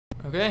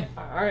Okay.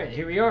 Alright,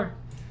 here we are.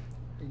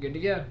 We're good to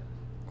go.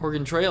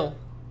 Oregon Trail.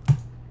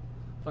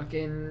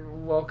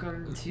 Fucking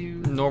welcome to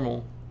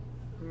Normal.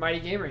 Mighty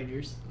Game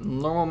Rangers.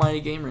 Normal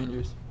Mighty Game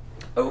Rangers.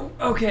 Oh,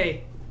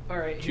 okay.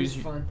 Alright, here's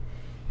Choose fun.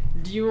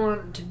 Do you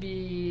want to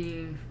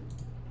be...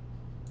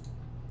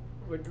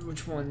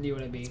 Which one do you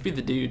want to be? Let's be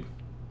the dude.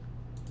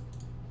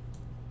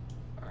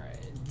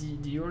 Alright,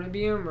 do you want to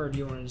be him, or do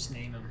you want to just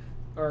name him?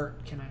 Or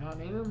can I not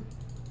name him?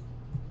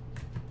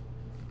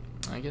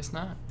 I guess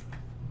not.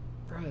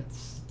 Bro,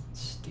 it's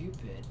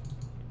stupid.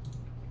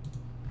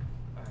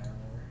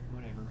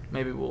 Whatever.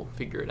 Maybe we'll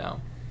figure it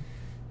out.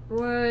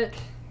 What?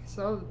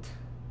 So...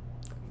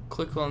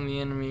 Click on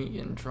the enemy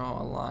and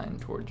draw a line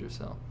towards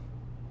yourself.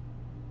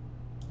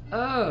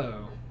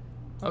 Oh.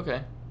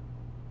 Okay.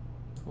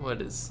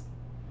 What is...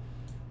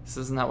 This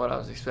is not what I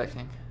was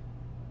expecting.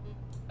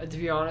 To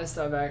be honest,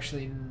 I've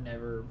actually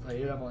never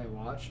played it. I've only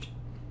watched.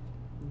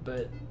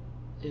 But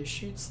it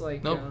shoots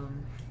like... Nope.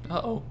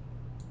 Uh-oh.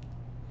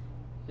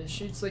 It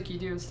shoots like you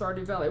do in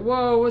Stardew Valley.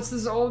 Whoa, what's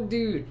this old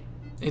dude?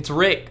 It's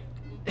Rick.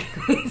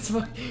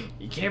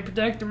 You can't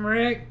protect him,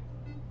 Rick.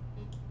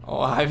 Oh,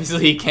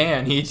 obviously he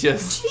can. He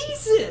just...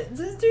 Jesus!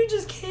 This dude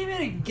just came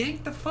in and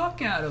ganked the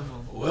fuck out of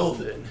him. Well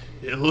then,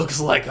 it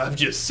looks like I've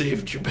just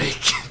saved your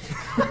bacon.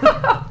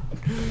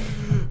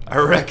 I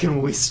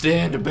reckon we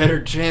stand a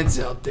better chance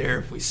out there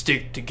if we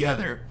stick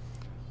together.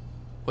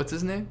 What's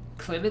his name?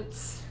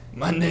 Clements?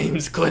 My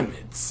name's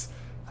Clements.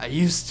 I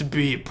used to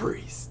be a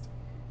priest.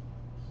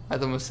 I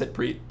almost said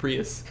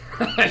Prius.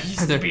 I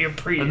used to be a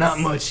priest. Not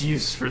much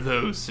use for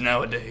those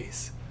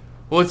nowadays.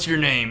 What's your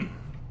name,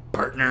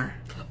 partner?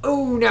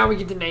 Oh, now we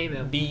get to name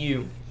him. Be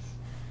you.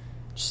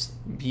 Just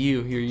be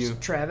you. Here you.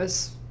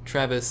 Travis.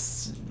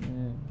 Travis.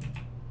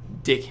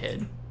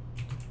 Dickhead.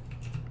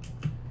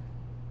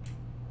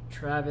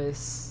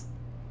 Travis.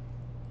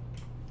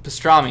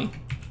 Pastrami.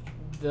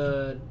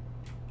 The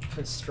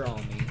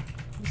pastrami.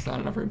 It's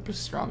not enough for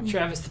pastrami.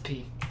 Travis the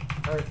P.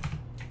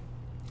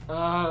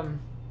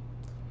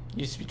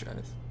 Used to be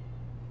Travis.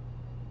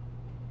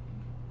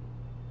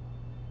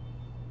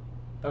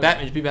 Okay.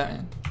 Batman. Just be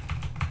Batman.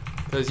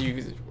 Because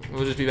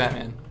we'll just be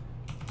Batman.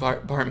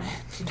 Bartman.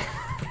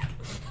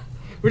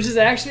 Which is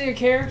actually a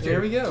character.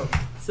 There we go.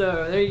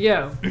 So, there you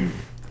go.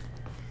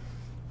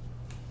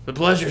 The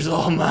pleasure's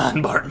all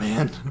mine,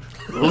 Bartman.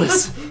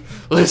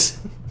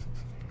 Listen.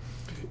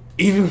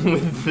 Even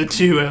with the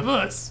two of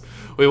us,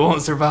 we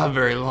won't survive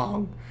very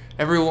long.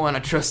 Everyone I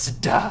trusted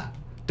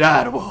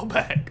died a while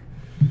back.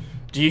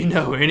 Do you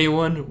know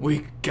anyone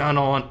we can count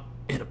on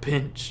in a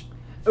pinch?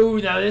 Oh,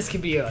 now this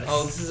could be us.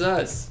 Oh, this is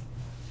us.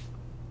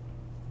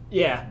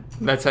 Yeah.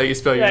 That's how you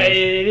spell your Yeah, name.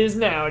 it is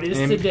now. It is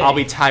And today. I'll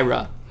be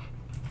Tyra.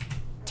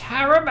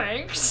 Tyra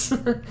Banks.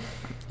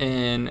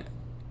 And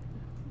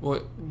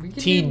what?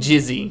 T.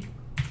 Jizzy.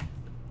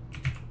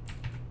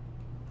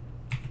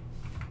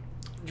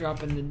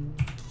 Dropping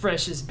the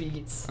freshest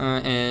beats.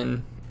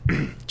 And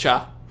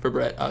Cha for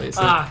Brett,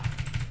 obviously.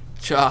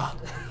 Cha.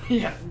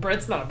 Yeah,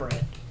 Brett's not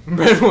Brett.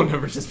 Brett will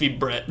never just be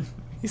Brett.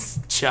 He's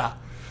Cha.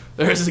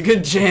 There's a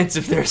good chance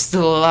if they're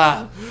still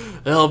alive,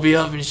 they'll be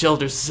up in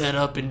shelters set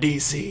up in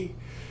D.C.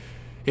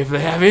 If they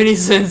have any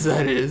sense,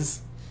 that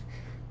is.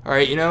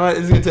 Alright, you know what?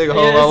 This is going to take a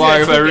whole lot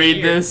longer if I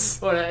read this.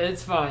 Well,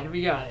 it's fine.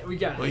 We got it. We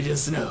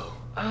just know.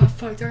 Oh,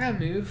 fuck. Do I gotta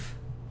move?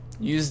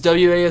 Use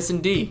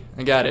WASD.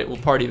 I got it. We'll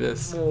party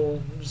this.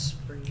 We'll just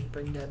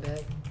bring that back.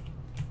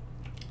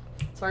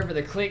 Sorry for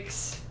the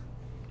clicks.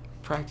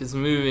 Practice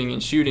moving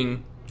and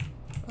shooting.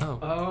 Oh.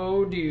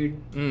 Oh,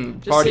 dude.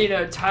 Just Party. so you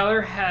know,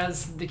 Tyler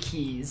has the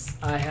keys.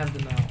 I have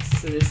the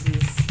mouse. So this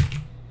is...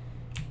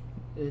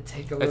 It'll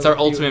take a That's little our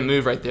ultimate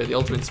move right there. The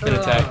ultimate spin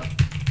attack.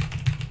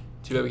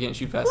 Too bad we can't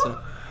shoot fast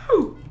enough.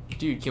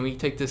 Dude, can we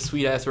take this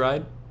sweet-ass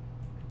ride?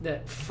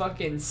 That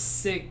fucking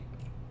sick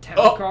town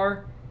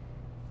car.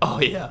 Oh,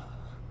 yeah.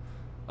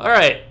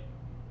 Alright.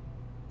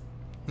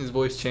 His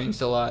voice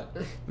changed a lot.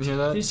 You hear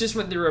that? He's just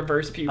went through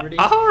reverse puberty.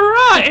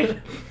 Alright!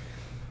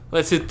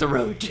 Let's hit the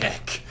road,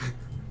 Jack.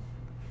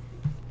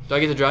 Do I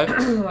get to drive?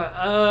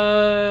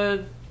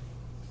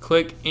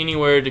 Click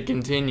anywhere to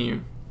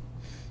continue.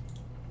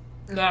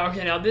 No,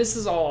 okay, now this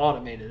is all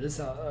automated. This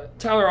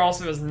Tyler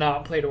also has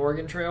not played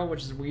Oregon Trail,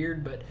 which is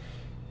weird, but...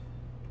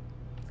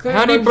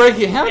 How do you break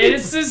it?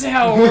 This is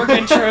how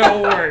Oregon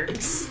Trail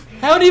works.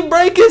 How do you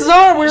break his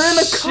arm? We're in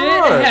a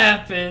car. Shit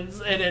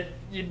happens, and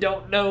you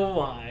don't know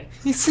why.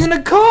 He's in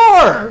a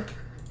car.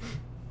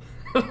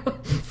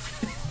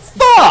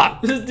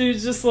 Fuck! This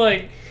dude's just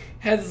like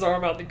has his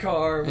arm out the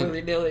car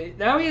willy nilly.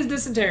 Now he has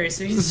dysentery,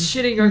 so he's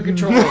shitting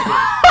uncontrollably.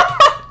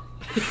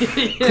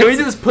 Can we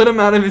just put him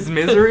out of his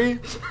misery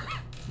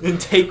and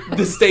take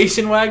the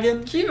station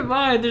wagon? Keep in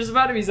mind, there's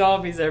about to be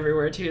zombies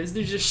everywhere too. This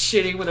dude's just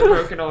shitting with a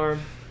broken arm.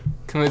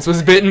 Clements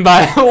was bitten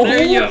by a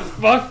There you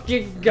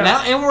fucking go.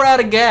 Now, and we're out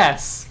of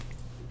gas.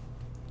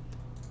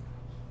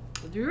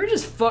 Dude, we were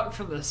just fucked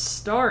from the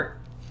start.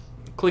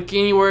 Click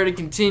anywhere to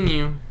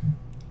continue.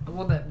 I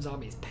want that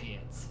zombie's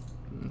pants.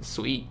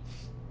 Sweet.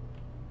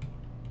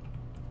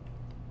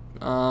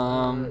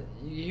 You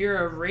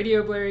hear a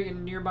radio blaring in a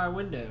nearby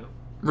window.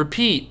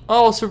 Repeat,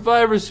 all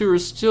survivors who are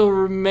still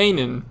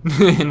remaining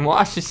in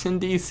Washington,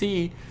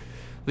 D.C.,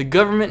 the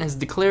government has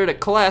declared a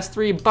Class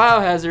 3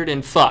 biohazard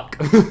and fuck.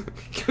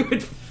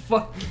 Good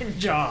fucking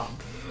job.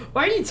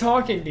 Why are you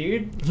talking,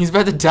 dude? He's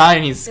about to die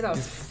and he's...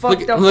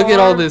 Look at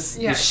all this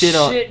shit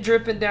on... shit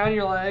dripping down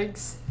your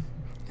legs.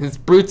 His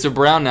boots are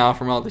brown now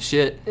from all the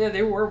shit. Yeah,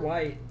 they were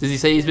white. Does he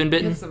say he's been He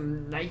bitten? had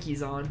some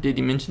Nikes on. Did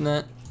he mention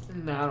that?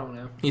 No, I don't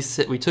know. He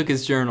said we took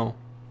his journal.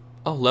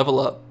 Oh, level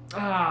up.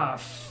 Ah,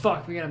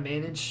 fuck. We gotta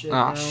manage shit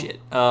Ah, now. shit.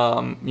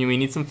 We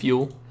need some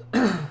fuel.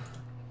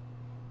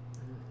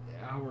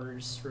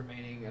 Hours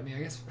remaining. I mean, I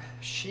guess...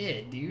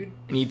 Shit, dude.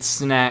 We need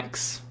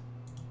snacks.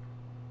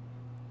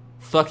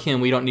 Fuck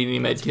him, we don't need any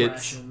med That's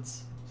kits.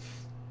 rations.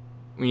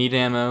 We need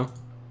ammo.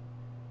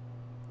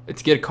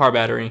 Let's get a car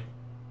battery.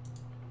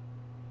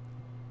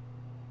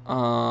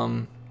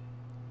 Little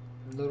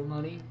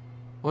money?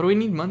 What do we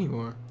need money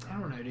for? I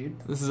don't know, dude.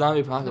 This is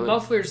zombie The apocalypse.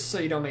 muffler's so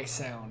you don't make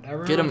sound. I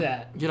remember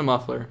that. Get a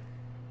muffler.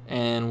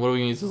 And what are we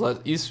gonna use this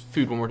last? Use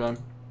food one more time.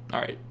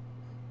 Alright.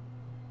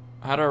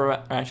 How do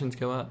our rations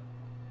go up?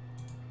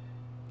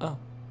 Oh.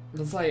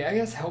 It's like, I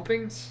guess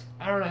helpings?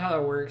 I don't know how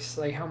that works.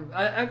 Like,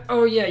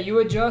 oh yeah, you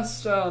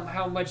adjust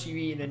how much you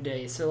eat in a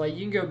day. So, like,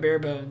 you can go bare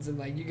bones and,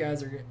 like,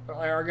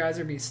 our guys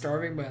are be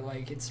starving, but,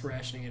 like, it's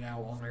rationing it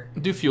out longer.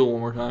 Do fuel one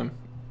more time.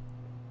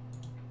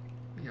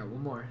 Yeah,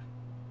 one more.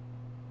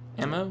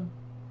 Ammo?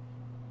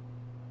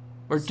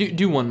 Or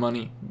do one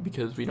money,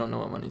 because we don't know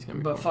what money's gonna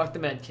be. But fuck the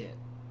med kit.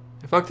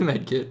 Fuck the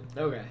med kit.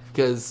 Okay.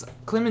 Because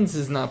Clemens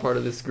is not part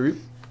of this group.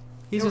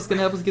 He's just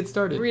gonna help us get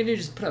started. What are we gonna do?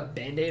 Just put a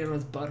band-aid on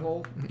his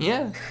butthole?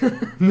 Yeah.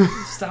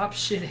 Stop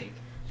shitting.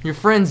 Your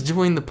friends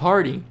joined the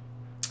party.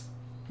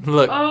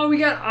 Look. Oh, we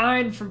got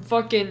Ein from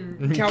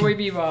fucking Cowboy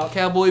Bebop.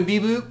 Cowboy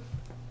Bebop.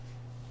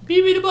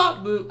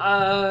 Bebop boop.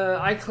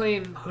 I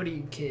claim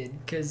Hoodie Kid,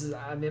 because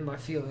I'm in my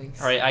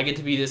feelings. Alright, I get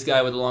to be this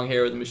guy with the long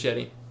hair with a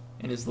machete.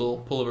 And his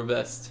little pullover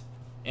vest.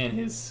 And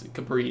his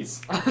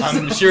capris.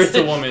 I'm sure it's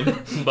a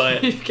woman,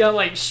 but... You got,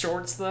 like,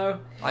 shorts, though?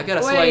 I got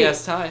a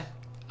swag-ass tie.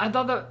 I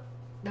thought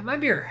that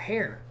might be her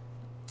hair.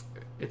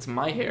 It's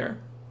my hair.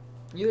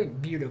 You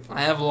look beautiful.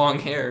 I have long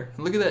hair.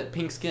 Look at that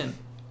pink skin.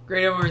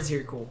 Great Over's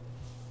here, cool.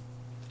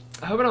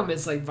 I hope I don't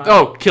miss, like,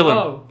 Oh, kill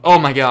him. Oh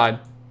my god.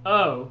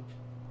 Oh.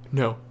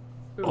 No.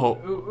 Ooh, Oh.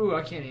 Ooh,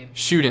 I can't aim.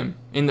 Shoot him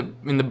in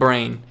the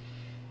brain.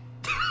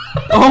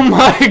 Oh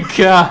my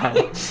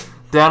god.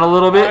 Down a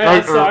little bit.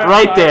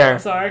 Right there.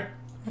 Sorry.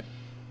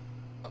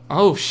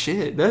 Oh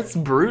shit, that's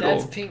brutal.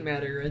 That's pink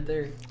matter right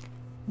there.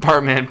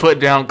 Bartman, put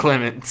down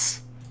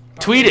Clements.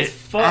 Tweet it.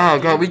 Fuck, Oh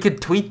god, we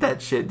could tweet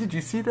that shit. Did you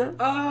see that?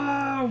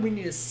 Oh, we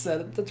need to set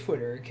up the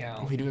Twitter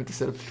account. We do have to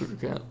set up the Twitter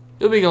account.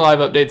 You'll be getting live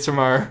updates from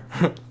our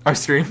our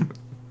stream.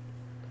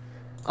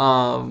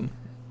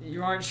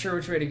 You aren't sure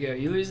which way to go.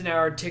 You lose an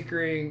hour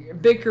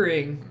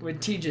bickering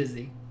with T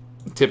Jizzy.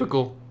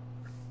 Typical.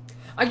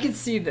 I can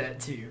see that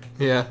too.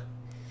 Yeah.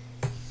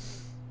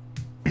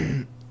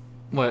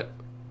 What?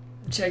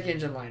 Check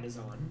engine light is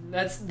on.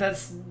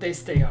 That's they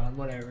stay on,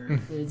 whatever.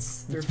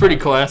 It's pretty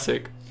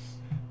classic.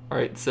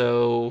 Alright,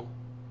 so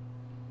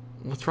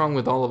what's wrong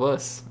with all of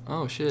us?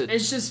 Oh shit.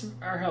 It's just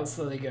our health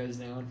slowly goes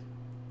down.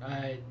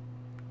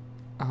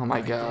 Oh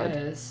my god.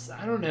 Yes.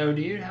 I don't know,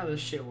 dude, how this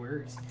shit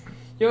works.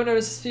 You don't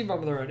notice a speed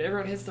bump on the road.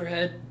 Everyone hits their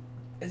head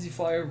as you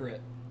fly over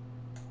it.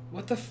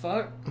 What the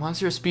fuck? Why is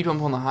there a speed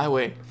bump on the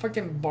highway?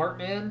 Fucking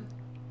Bartman.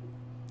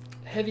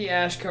 Heavy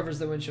ash covers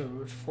the windshield,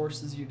 which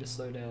forces you to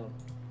slow down.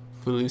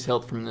 We lose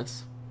health from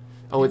this.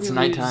 Oh, it's We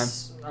nighttime.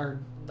 lose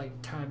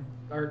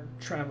our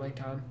traveling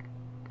time.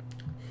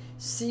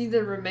 See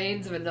the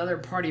remains of another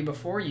party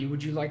before you.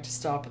 Would you like to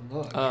stop and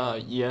look?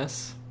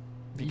 Yes.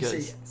 You Because say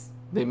yes.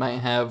 they might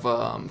have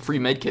free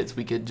medkits.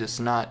 We could just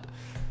not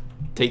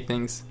take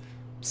things.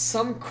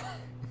 Some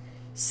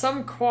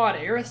quad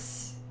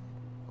Eris.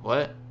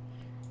 What?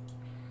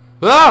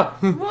 Ah!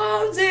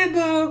 Whoa,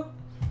 Zambo!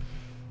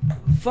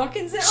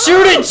 Fucking Zambo!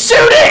 Shoot it!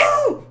 Shoot it!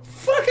 Oh!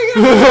 Fucking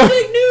got a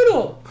big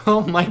noodle!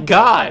 Oh my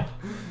god!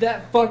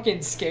 That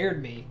fucking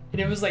scared me. And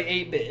it was like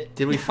 8-bit.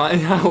 Did we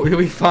find out? Did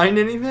we find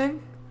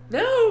anything?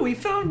 No, we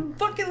found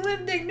fucking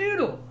Limb Dick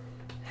Noodle.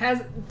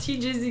 Has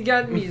TJ's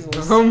got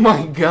measles. Oh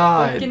my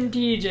god! Fucking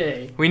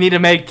TJ. We need a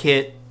med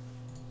kit.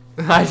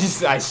 I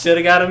should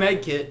have got a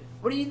med kit.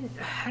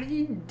 How do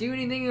you do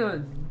anything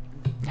on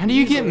How do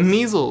you get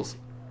measles?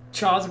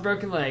 Charles' a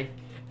broken leg?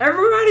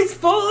 Everybody's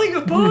falling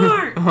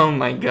apart! Oh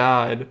my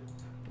god.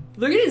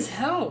 Look at his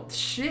health.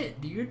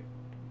 Shit, dude.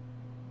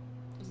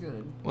 He's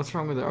gonna... What's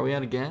wrong with it? Are we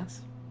out of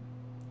gas?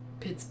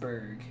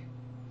 Pittsburgh.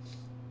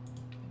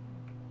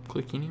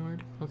 Click anywhere?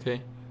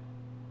 Okay.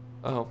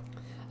 Oh.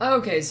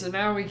 Okay, so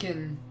now we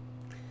can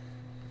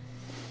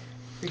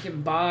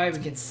buy, we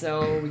can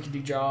sell, we can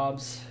do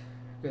jobs,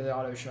 go to the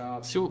auto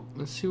shop.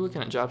 Let's see what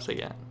kind of jobs they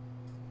got.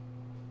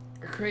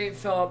 A crate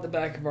fell out the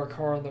back of our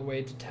car on the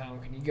way to town.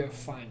 Can you go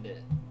find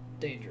it?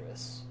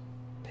 Dangerous.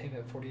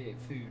 Payment 48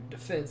 food.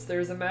 Defense.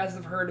 There's a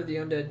massive herd of the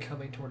undead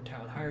coming toward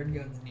town. Hired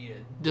guns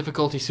needed.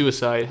 Difficulty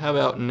suicide. How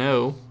about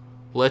no?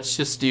 Let's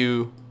just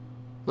do...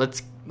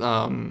 Let's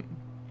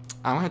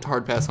I'm gonna have to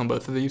hard pass on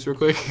both of these real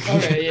quick.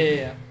 Okay,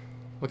 yeah.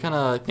 What kind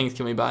of things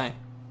can we buy?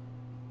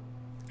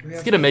 We Let's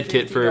have get a med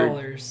kit for.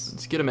 $50.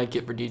 Let's get a med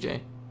kit for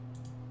DJ.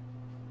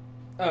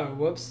 Oh,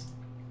 whoops.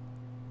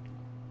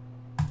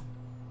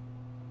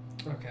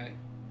 Okay.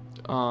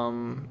 Do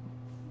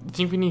you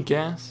think we need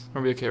gas? Or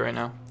are we okay right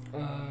now?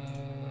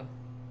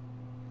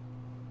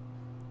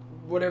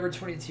 Whatever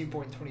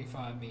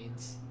 22.25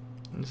 means.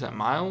 Is that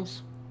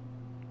miles?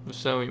 If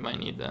so, we might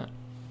need that.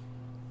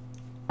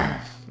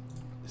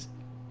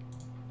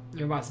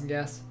 You wanna buy some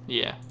gas?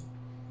 Yeah.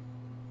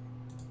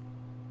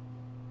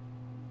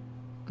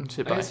 Let's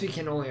hit I buy. guess we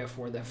can only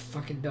afford that.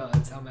 Fucking duh.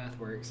 That's how math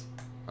works.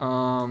 What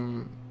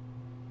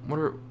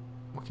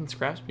can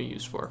scraps be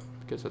used for?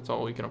 Because that's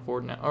all we can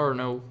afford now. Or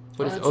no,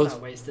 Let's not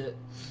waste it.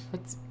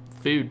 That's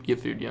food. Get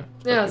food, yeah.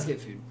 Yeah, let's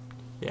get food.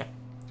 Yeah.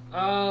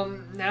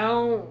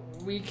 Now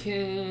we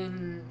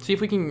can See if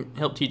we can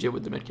help TJ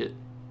with the medkit.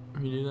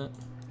 Can you do that?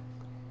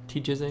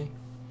 TJ?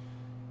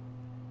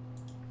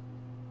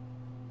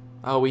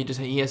 Oh,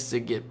 he has to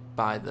get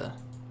by the.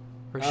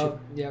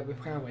 Yeah, we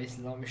kind of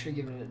wasted them. We should have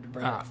given it to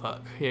Brett. Ah,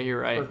 fuck. Yeah,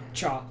 you're right. Or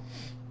Cha.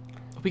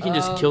 We can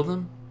just kill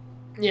them.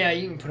 Yeah,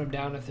 you can put them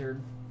down if they're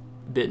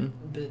Bitten.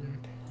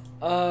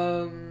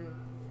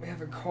 We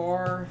have a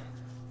car.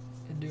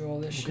 Can do all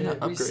this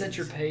shit. We set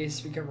your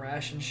pace. We can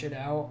ration shit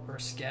out or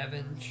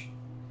scavenge.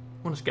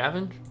 Want to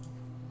scavenge?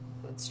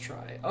 Let's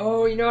try.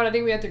 Oh, you know what? I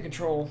think we have to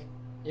control.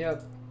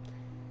 Yep.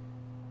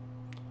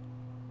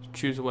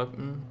 Choose a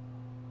weapon.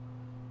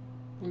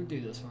 We'll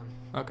do this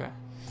one. Okay.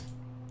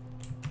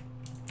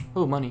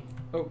 Oh, money.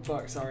 Oh,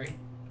 fuck. Sorry.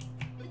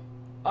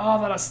 Oh, I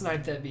thought I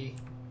sniped that bee.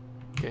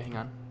 Okay, hang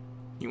on.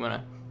 You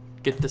want to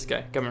get this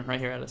guy coming right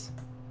here at us.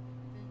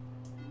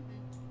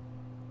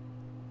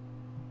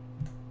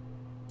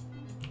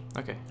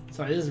 Okay.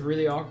 Sorry, this is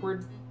really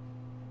awkward.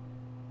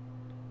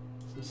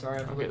 So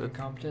sorry if I look Okay,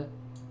 incompetent.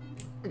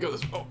 Go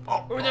this.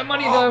 Oh, that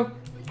money though.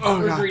 Oh,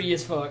 We're God. greedy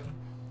as fuck.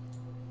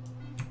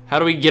 How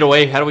do we get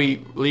away? How do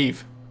we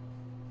leave?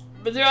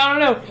 But dude, I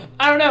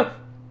don't know.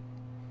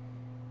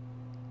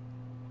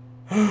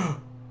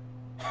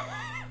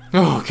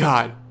 Oh,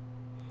 God.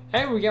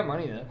 Hey, we got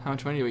money though. How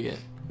much money do we get?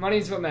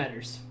 Money's what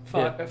matters.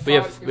 Fuck. Yeah. We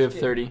have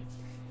 30.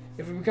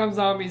 If we become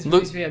zombies, at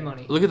Look- least we had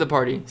money. Look at the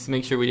party to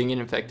make sure we didn't get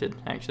infected.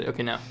 Actually,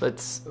 okay, now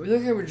let's We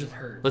look like we're just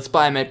hurt.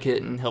 buy a med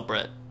kit and help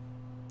Brett.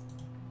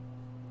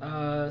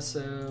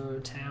 So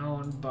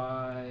town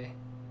buy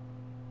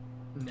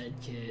med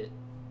kit.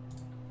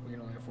 We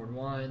can only afford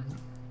one.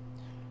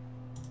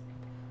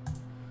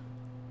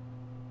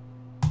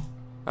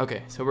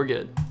 Okay, so we're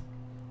good.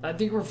 I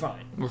think we're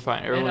fine. We're fine.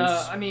 And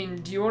Everyone's. I mean,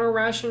 do you want to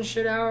ration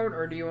shit out,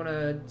 or do you want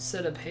to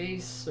set a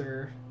pace,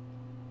 or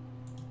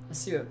let's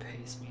see what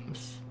pace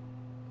means.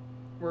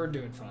 We're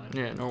doing fine.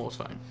 Yeah, normal's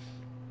fine.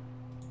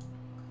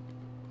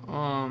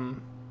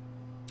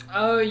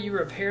 Oh, you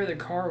repair the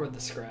car with the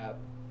scrap.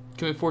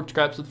 Can we afford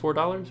scraps with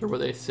 $4, or were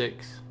they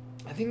 6?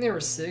 I think they were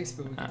 6,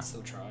 but we can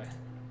still try.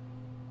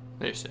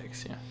 They're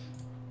 6, yeah.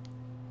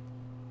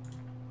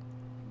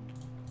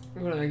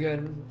 I'm gonna go ahead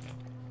and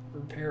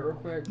repair it real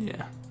quick.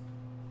 Yeah.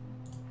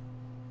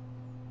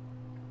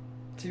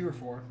 2 or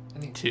 4? I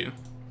think 2.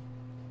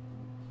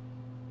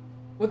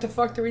 What the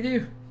fuck do we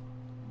do?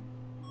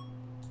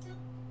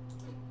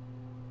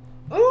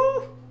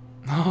 Oh!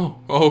 Oh,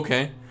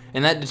 okay.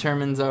 And that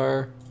determines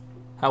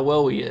how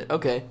well we get.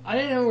 Okay. I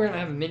didn't know we were gonna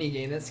have a mini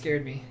game. That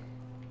scared me.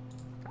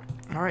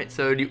 All right.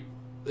 So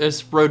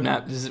this road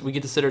map. We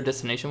get to set our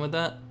destination with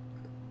that?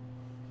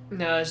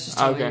 No, it's just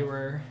telling Okay. you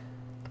where.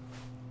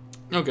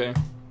 Okay.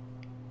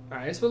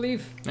 Alright, I guess we'll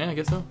leave. Yeah, I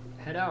guess so.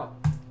 Head out.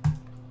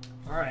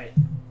 Alright.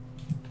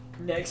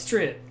 Next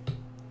trip.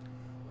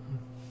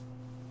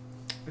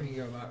 We can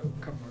go about a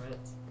couple more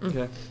minutes.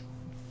 Okay.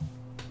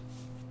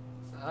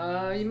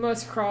 You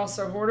must cross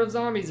a horde of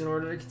zombies in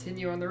order to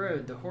continue on the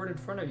road. The horde in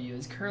front of you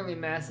is currently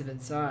massive in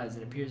size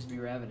and appears to be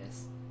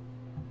ravenous.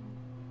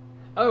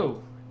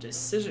 Oh,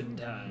 decision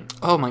time.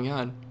 Oh my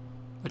God.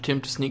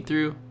 Attempt to sneak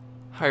through.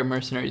 Hire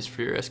mercenaries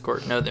for your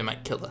escort. No, they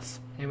might kill us.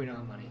 And we don't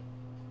have money.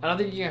 I don't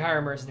think you can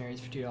hire mercenaries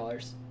for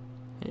 $2.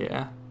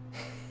 Yeah.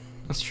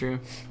 That's true.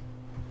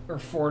 Or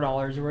 $4 or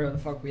whatever the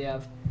fuck we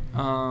have. You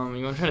want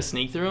to try to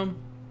sneak through them?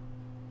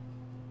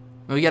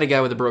 We got a guy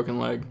with a broken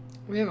leg.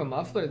 We have a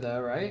muffler though,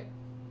 right?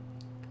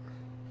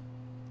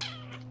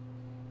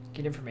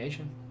 Get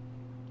information.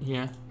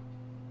 Yeah.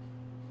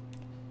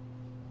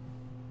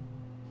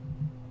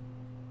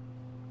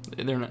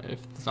 They're not.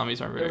 If the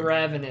zombies aren't very. They're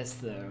ravenous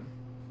though.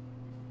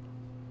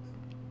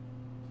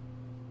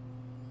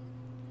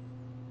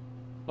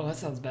 Oh, that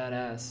sounds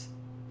badass.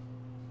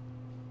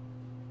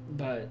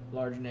 But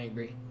large and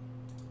angry.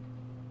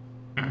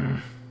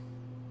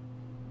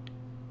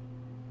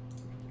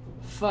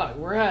 Fuck,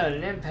 we're at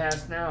an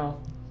impasse now.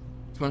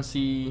 Do you want to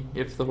see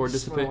if the horde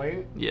Just wanna dissipates?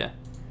 wait? Yeah.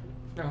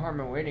 No harm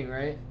in waiting,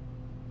 right?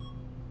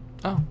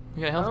 Oh,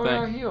 we got health Oh, back.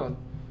 no, healed.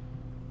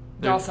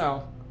 There-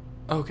 Docile.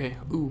 Okay.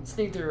 Ooh.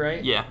 Sneak through,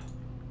 right? Yeah.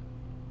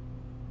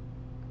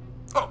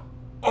 Oh.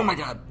 Oh my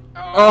God.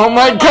 Oh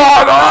my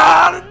God.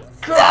 Ah!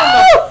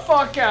 Grab the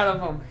fuck out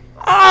of them.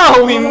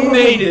 Oh, we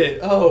made it!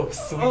 Oh,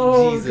 sweet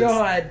Jesus. Oh,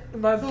 God.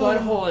 My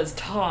butthole is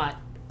taut.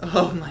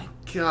 Oh, my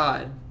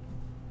God.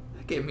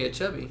 That gave me a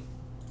chubby.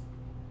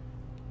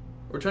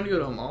 We're trying to go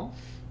to a mall?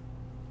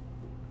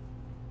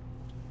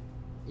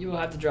 You will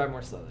have to drive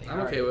more slowly. I'm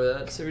okay with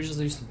that. So we just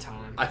lose some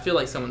time. I feel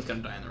like someone's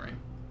gonna die in the rain.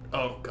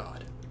 Oh,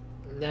 God.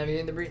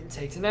 Navigating the Breton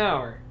takes an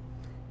hour.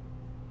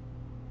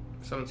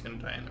 Someone's gonna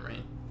die in the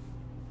rain.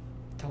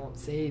 Don't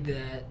say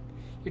that.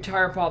 Your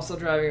tire pops while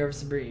driving over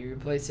some Breton. You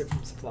replace it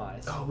from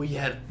supplies. Oh, we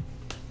get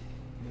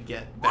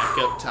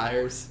backup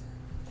tires.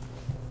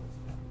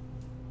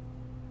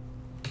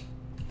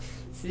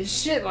 See,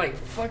 this shit, like,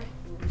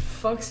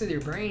 fucks with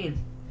your brain.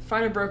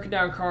 Find a broken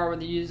down car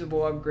with a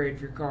usable upgrade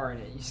for your car in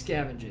it. You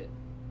scavenge it.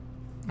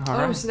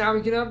 Alright. So now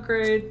we can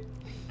upgrade.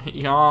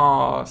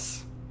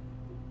 Yas.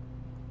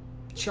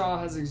 Shaw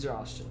has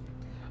exhaustion.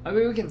 I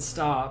mean, we can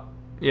stop.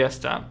 Yeah,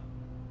 stop.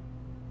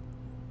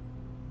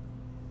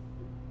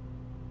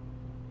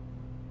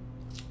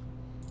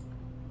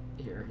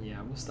 Here,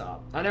 yeah, we'll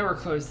stop. I know we're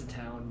close to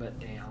town, but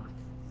damn.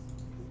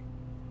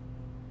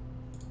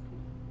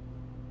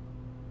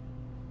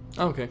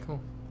 Okay,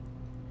 cool.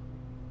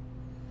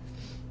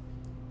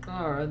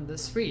 Alright,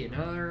 that's sweet.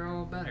 Now they're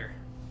all better.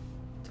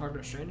 Talk to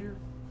a stranger?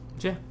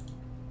 Yeah.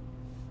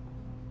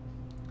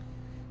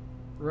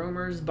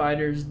 Roamers,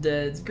 biters,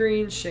 deads,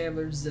 greens,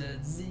 shamblers,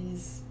 zeds,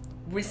 z's,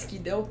 whiskey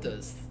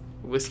deltas.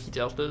 Whiskey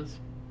deltas.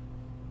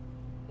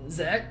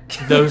 Zach?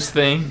 Those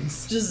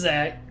things. Just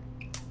Zach.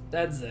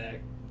 That's Zach.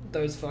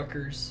 Those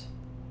fuckers.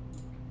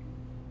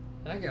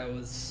 That guy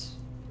was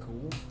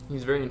cool.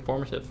 He's very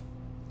informative.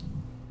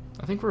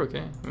 I think we're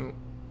okay.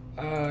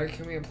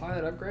 Can we apply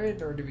that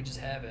upgrade, or do we just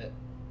have it?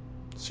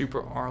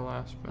 Super R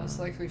last. Less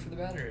likely for the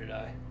battery to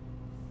die.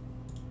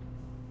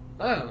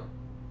 Oh.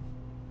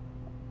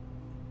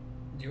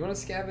 Do you want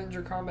to scavenge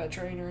or combat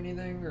train or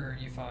anything, or are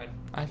you fine?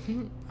 I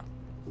think.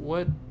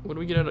 What do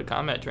we get out of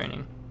combat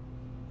training?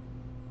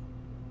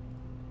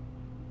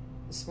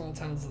 Small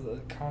towns of the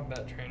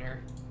combat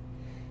trainer.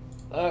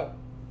 Oh,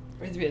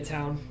 we have to be at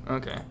town.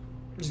 Okay.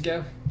 Just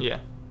go. Yeah,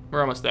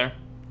 we're almost there.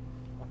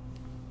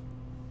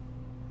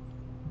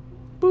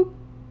 Boop.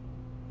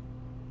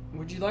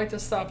 Would you like to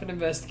stop and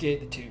investigate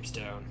the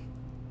tombstone?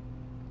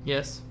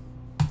 Yes.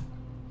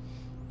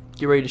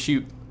 Get ready to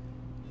shoot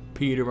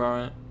Peter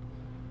on it.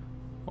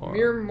 Or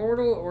Mere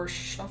mortal or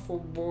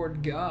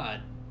shuffleboard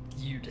god?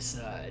 You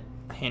decide.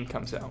 hand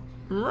comes out.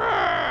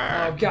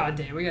 Oh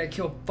goddamn! We gotta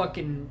kill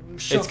fucking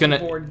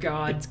shuffleboard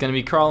god. It's gonna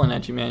be crawling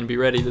at you, man. Be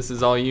ready. This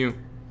is all you.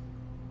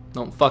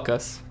 Don't fuck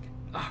us.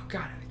 Oh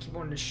god! I keep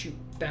wanting to shoot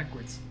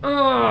backwards.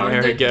 Oh,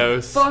 there it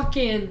goes.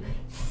 Fucking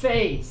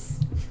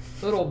face,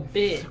 little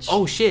bitch.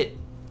 Oh shit!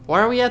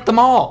 Why are we at the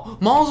mall?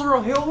 Malls are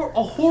a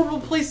horrible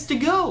place to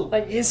go.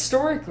 Like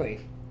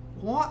historically.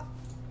 What?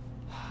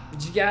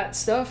 But you got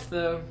stuff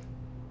though.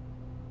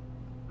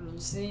 You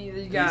see,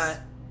 you got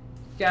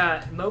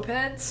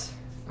mopeds.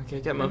 Okay,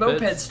 got The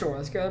mopeds. moped store.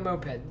 Let's go to the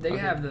moped. They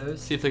have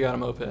those. See if they got a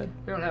moped.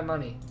 We don't have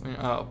money.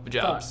 Oh,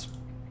 jobs.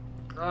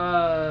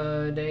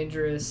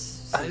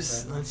 Dangerous.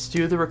 Let's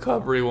do the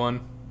recovery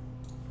one.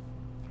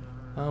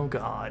 Oh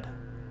god.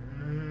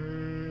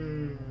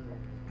 You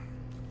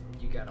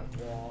gotta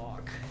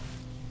walk.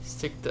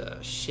 Stick the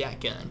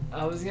shotgun.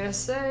 I was gonna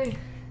say.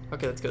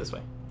 Okay, let's go this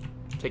way.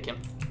 Take him.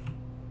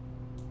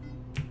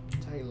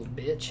 Tell you little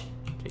bitch.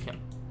 Take him.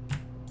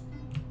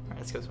 Alright,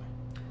 let's go this way.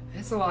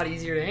 It's a lot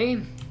easier to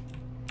aim.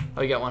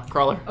 Oh, you got one.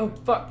 Crawler. Oh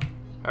fuck.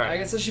 Alright. I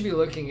guess I should be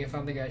looking if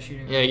I'm the guy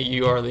shooting. Yeah,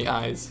 you are the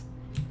eyes.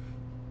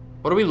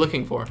 What are we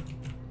looking for?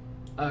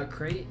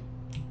 Crate.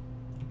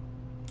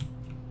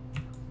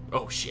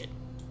 Oh shit.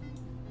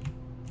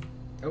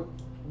 Oh,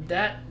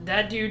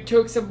 that dude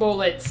took some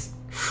bullets.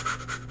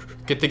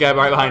 Get the guy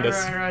right behind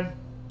us. Run.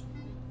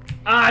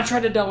 Ah, I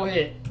tried to double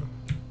hit.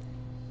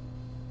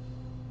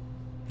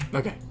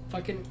 Okay.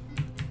 Fucking.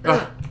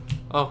 Oh.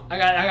 I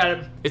got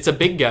him. It's a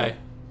big guy.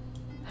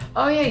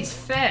 Oh yeah, he's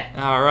fat.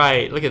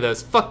 Alright, look at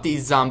those. Fuck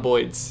these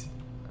zomboids.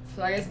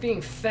 So I guess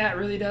being fat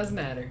really does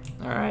matter.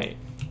 Alright.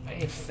 I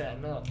ain't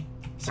fatting up.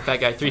 It's a fat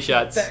guy. 3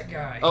 shots. Fat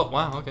guy. Oh,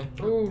 wow, okay.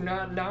 Ooh,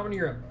 not when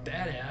you're a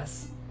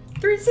badass.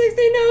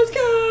 360 nose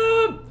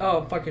cub!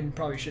 Oh, fucking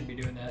probably shouldn't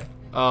be doing that.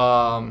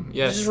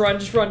 Yes. Just run.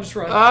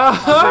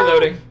 Ah! I'm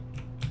reloading.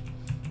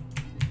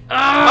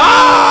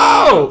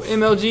 Oh!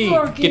 MLG!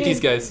 Fucking- Get these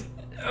guys.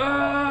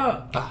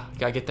 Ah!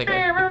 Gotta get that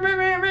guy.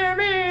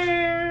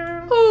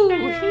 Oh,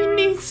 he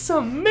needs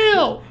some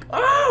milk!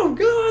 Oh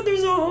god,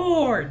 there's a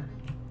horde!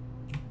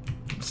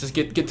 Let's just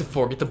get to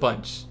 4, get the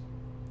bunch.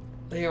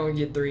 I think I only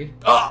get 3.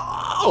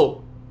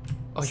 Oh!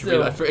 Oh, you Still.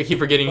 reload. I keep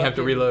forgetting you have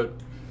to Fucking- reload.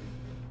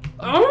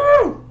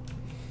 Oh!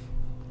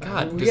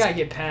 God, We gotta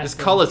get past Just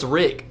them. call us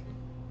Rick.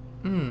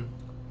 You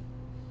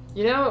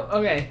know,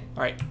 okay,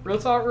 Alright. real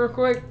talk real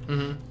quick.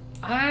 Mm-hmm.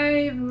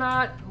 I've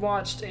not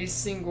watched a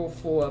single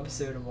full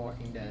episode of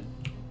Walking Dead.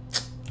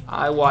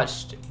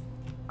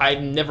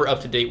 I'm never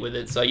up to date with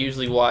it, so I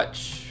usually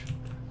watch,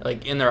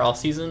 like, in their off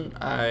season,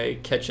 I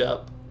catch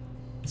up.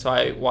 So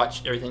I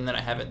watch everything that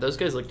I haven't. Those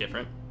guys look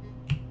different.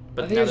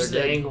 But I think now it's they're just the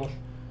dead. angle.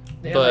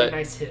 They have But like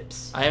nice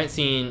hips. I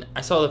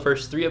saw the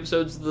first 3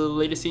 episodes of the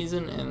latest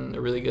season, and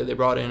they're really good. They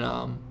brought in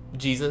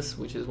Jesus,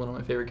 which is one of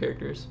my favorite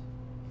characters.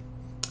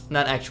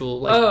 Not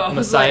actual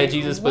Messiah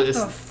Jesus, but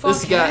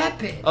this guy.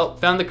 Happened? Oh,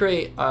 found the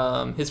crate.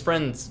 His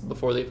friends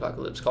before the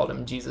apocalypse called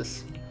him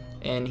Jesus,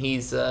 and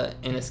he's an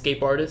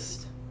escape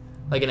artist,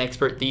 like an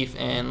expert thief,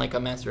 and like a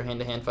master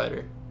hand-to-hand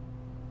fighter.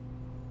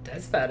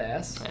 That's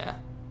badass. Yeah.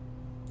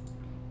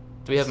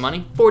 Do we have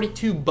money?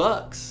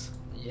 $42.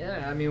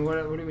 Yeah, I mean, what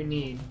do we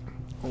need?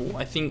 Oh,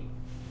 I think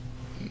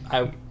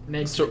I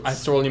Medkits.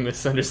 sorely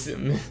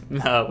misunderstood.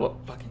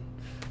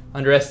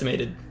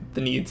 Underestimated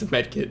the needs of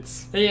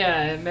medkits.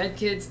 Yeah,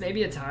 medkits,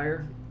 maybe a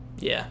tire.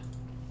 Yeah.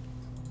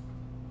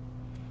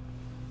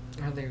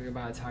 I don't think we can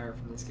buy a tire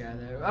from this guy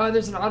though. Oh,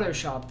 there's an auto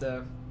shop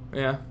though.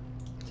 Yeah.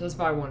 So let's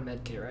buy 1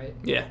 medkit, right?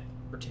 Yeah.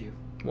 Or 2.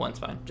 1's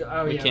fine.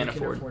 Oh we yeah, can't we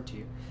can afford. afford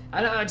 2.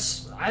 I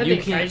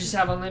You think I just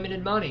have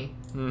unlimited money.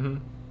 Mm-hmm.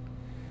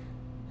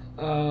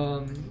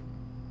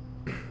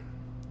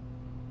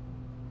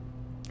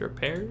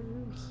 Repairs?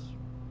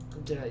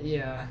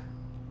 Yeah.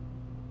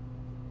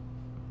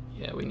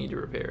 Yeah, we need to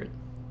repair it.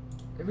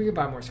 Maybe we could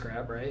buy more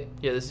scrap, right?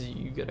 Yeah, this is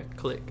you gotta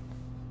click.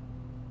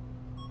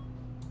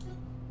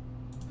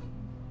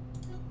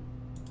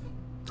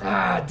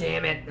 Ah,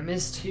 damn it! I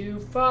missed 2.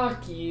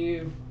 Fuck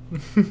you.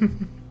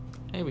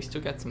 Hey, we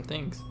still got some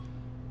things.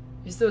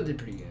 You still did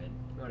pretty good.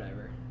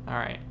 Whatever. All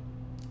right.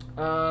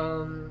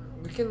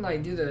 We can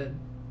like do the.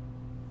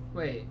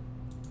 Wait.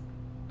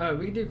 Oh,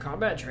 we can do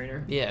combat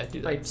trainer. Yeah, do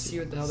that. Like, see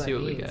what the hell that See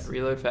what we means. got.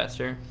 Reload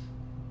faster.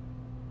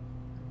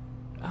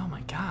 Oh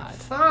my god.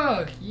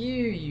 Fuck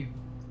you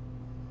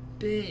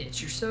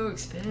bitch! You're so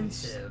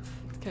expensive.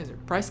 These guys are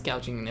price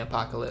gouging in the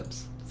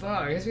apocalypse. Fuck!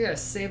 I guess we gotta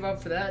save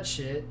up for that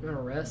shit. You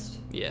wanna rest?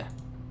 Yeah.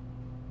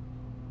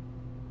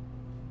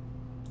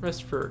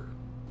 Rest for.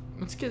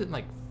 Let's get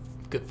like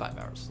good 5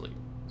 hours sleep.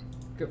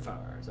 Good 5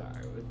 hours. All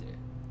right, we'll do.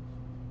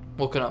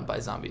 Woken up by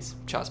zombies.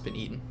 Chop's been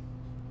eaten.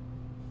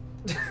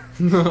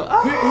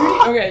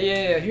 Okay,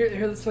 yeah.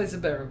 Here, let's place a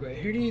bet real quick.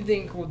 Who do you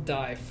think will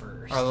die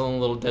first? Our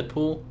own little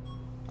Deadpool.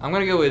 I'm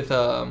gonna go with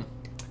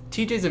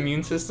TJ's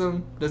immune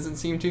system doesn't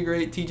seem too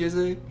great.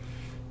 TJZ,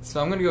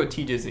 so I'm gonna go with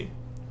TJZ.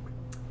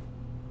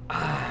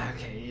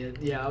 Okay.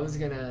 Yeah, I was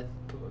gonna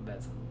put my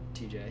bets on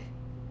TJ.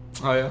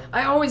 Oh yeah.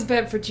 I always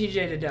bet for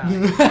TJ to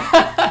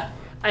die,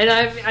 and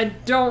I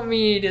don't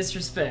mean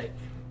disrespect,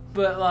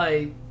 but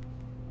like,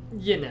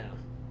 you know,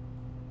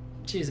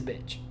 she's a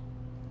bitch.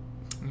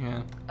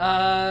 Yeah.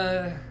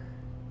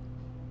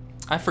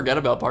 I forgot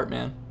about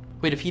Bartman.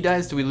 Wait, if he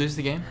dies, do we lose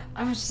the game?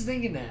 I was just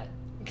thinking that.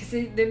 Because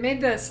they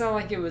made that sound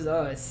like it was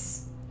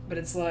us. But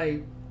it's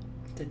like,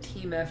 it's a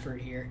team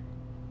effort here.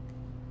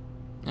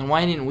 And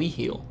why didn't we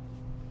heal?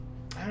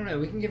 I don't know.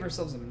 We can give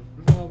ourselves a...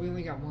 Well, we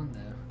only got 1,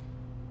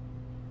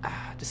 though.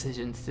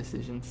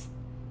 Decisions.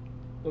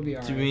 We'll be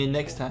alright. Do we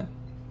next time?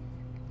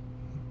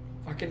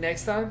 Fucking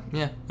next time?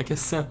 Yeah, I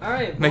guess so.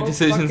 Alright. Make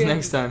decisions fucking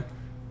next time.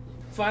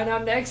 Find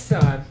out next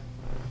time.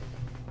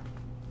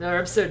 Another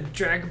episode of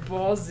Dragon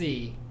Ball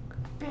Z.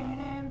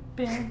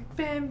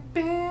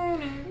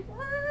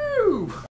 Woo!